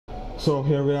So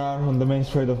here we are on the main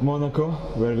straight of Monaco,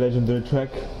 very legendary track.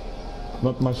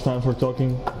 Not much time for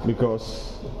talking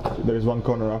because there is one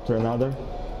corner after another,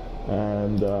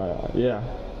 and yeah,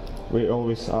 we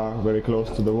always are very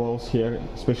close to the walls here,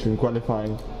 especially in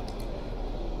qualifying.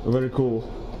 A very cool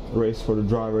race for the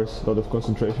drivers, a lot of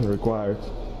concentration required,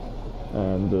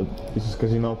 and this is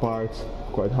casino part,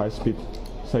 quite high speed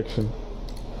section.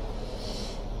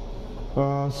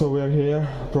 So we are here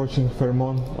approaching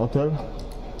Fairmont Hotel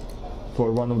for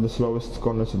one of the slowest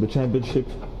corners of the championship.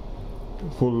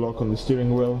 Full lock on the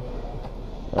steering wheel,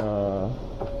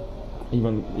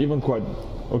 even quite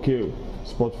okay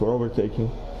spot for overtaking.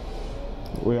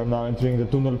 We are now entering the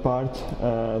tunnel part.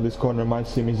 This corner might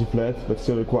seem easy flat, but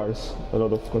still requires a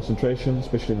lot of concentration,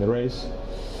 especially in the race.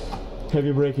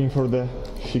 Heavy braking for the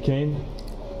chicane.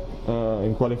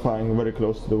 In qualifying, very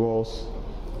close to the walls.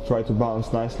 Try to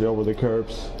bounce nicely over the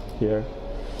curbs here.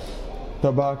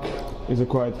 Tabak is a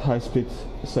quite high-speed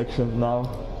section now.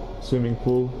 Swimming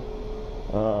pool.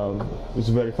 It's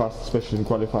very fast, especially in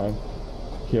qualifying.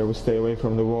 Here we stay away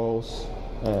from the walls,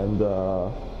 and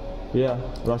yeah,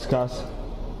 Raskas,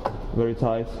 very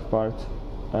tight part,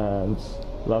 and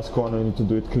last corner we need to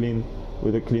do it clean,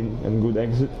 with a clean and good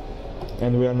exit.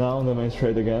 And we are now on the main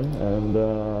straight again, and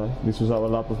this was our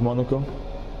lap of Monaco.